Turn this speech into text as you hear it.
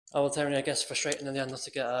Oh, well, Tony, I guess frustrating in the end not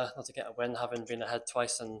to get a win, having been ahead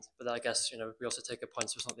twice, but I guess we also take a point,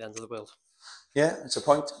 so it's not the end of the world. Yeah, it's a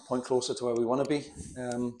point closer to where we want to be.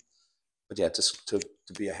 But yeah, to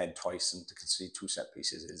be ahead twice and to concede two set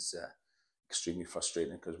pieces is extremely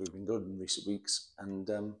frustrating because we've been good in recent weeks and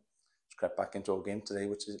crept back into our game today,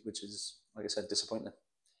 which is like I said, disappointing.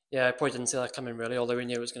 Yeah, I probably didn't see that coming really, although we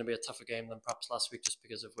knew it was going to be a tougher game than perhaps last week just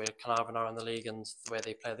because of where Caernarfon are in the league and the way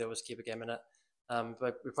they play. They always keep a game in it.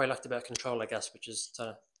 But we probably lacked a bit of control, I guess, which is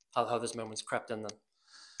how those moments crept in then.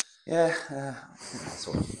 Yeah,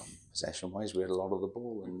 sort of possession-wise, we had a lot of the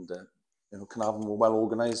ball, and Caernarfon were well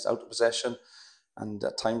organised out of possession, and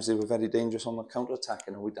at times they were very dangerous on the counter-attack.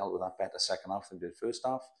 We dealt with that better second half than we did first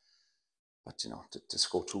half. But to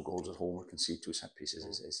score 2 goals at home and concede two set pieces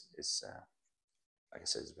is like I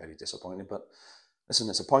said, it's very disappointing. But listen,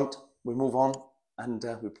 it's a point. We move on and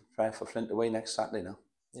we prepare for Flint away next Saturday now.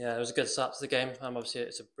 Yeah, it was a good start to the game. Obviously,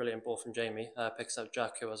 it's a brilliant ball from Jamie. Picks out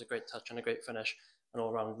Jack, who has a great touch and a great finish. An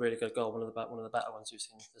all-round really good goal, one of the better ones we've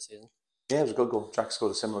seen this season. Yeah, it was a good goal. Jack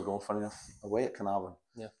scored a similar goal, funny enough, away at Caernarfon.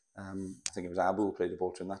 Yeah. I think it was Abu who played the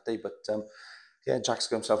ball to him that day. But yeah, Jack's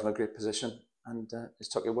got himself in a great position and he's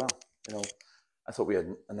took it well. I thought we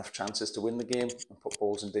had enough chances to win the game and put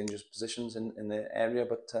balls in dangerous positions in the area,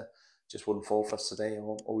 but just wouldn't fall for us today,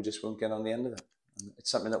 or we just won't get on the end of it. And it's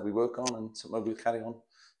something that we work on and something we'll carry on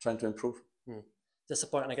trying to improve.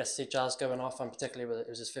 Disappointing, I guess, to see Jazz going off, and particularly with it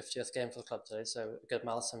was his 50th game for the club today, so a good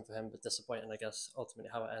milestone for him, but disappointing, I guess, ultimately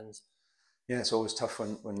how it ends. Yeah, it's always tough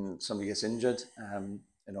when somebody gets injured,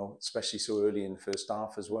 especially so early in the first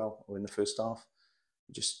half as well, or in the first half.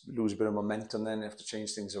 You just lose a bit of momentum then, you have to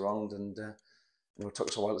change things around, and it took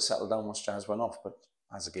us a while to settle down once Jazz went off, but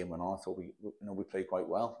as the game went on, I thought we played quite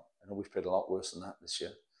well. We've played a lot worse than that this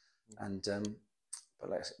year, and but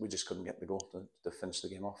like I said, we just couldn't get the goal to finish the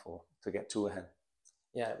game off or to get two ahead.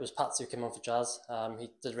 Yeah, it was Pats who came on for Jazz. He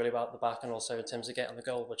did really well at the back and also in terms of getting the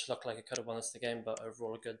goal, which looked like it could have won us the game, but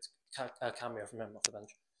overall a good cameo from him off the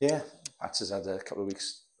bench. Yeah, Pats has had a couple of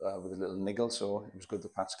weeks with a little niggle, so it was good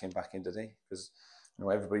that Pats came back in today because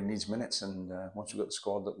everybody needs minutes, and once we've got the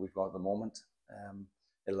squad that we've got at the moment,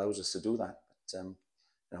 it allows us to do that.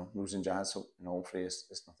 But losing Jazz, hopefully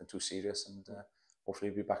it's nothing too serious, and hopefully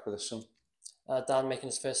he'll be back with us soon. Dan making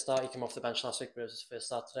his first start. He came off the bench last week, but it was his first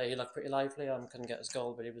start today. He looked pretty lively. Couldn't get his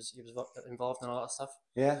goal, but he was involved in a lot of stuff.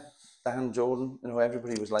 Yeah, Dan, Jordan,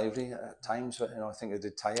 everybody was lively at times. But I think they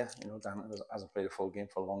did tire. Dan hasn't played a full game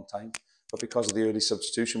for a long time, but because of the early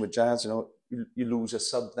substitution with Jazz, you lose a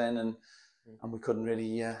sub then, and we couldn't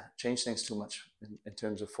really change things too much in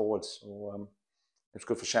terms of forwards. So it was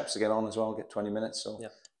good for Sheps to get on as well, get 20 minutes. So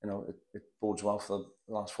it bodes well for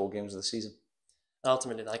the last 4 games of the season.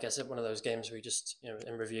 Ultimately, I guess it's one of those games where you just,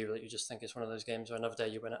 in review, that you just think it's one of those games where another day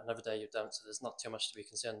you win it, another day you don't. So there's not too much to be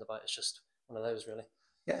concerned about. It's just one of those, really.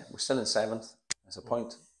 Yeah, we're still in 7th. It's a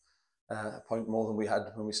point more than we had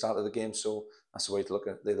when we started the game. So that's the way to look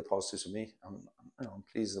at it. They're the positives for me. I'm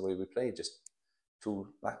pleased with the way we played. Just 2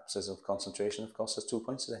 lapses of concentration have cost us 2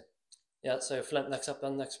 points today. Yeah, so Flint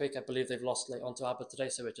next week. I believe they've lost late on to Abbott today,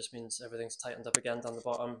 so it just means everything's tightened up again down the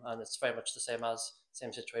bottom, and it's very much the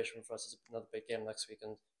same situation for us as another big game next week,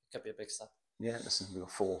 and it could be a big step. Yeah, listen, we've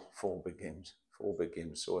got four big games,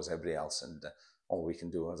 so as everybody else, and all we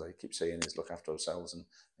can do, as I keep saying, is look after ourselves and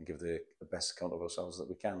give the best account of ourselves that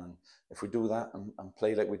we can. And if we do that and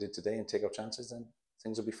play like we did today and take our chances, then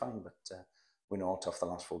things will be fine. But we know how tough the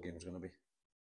last 4 games are going to be.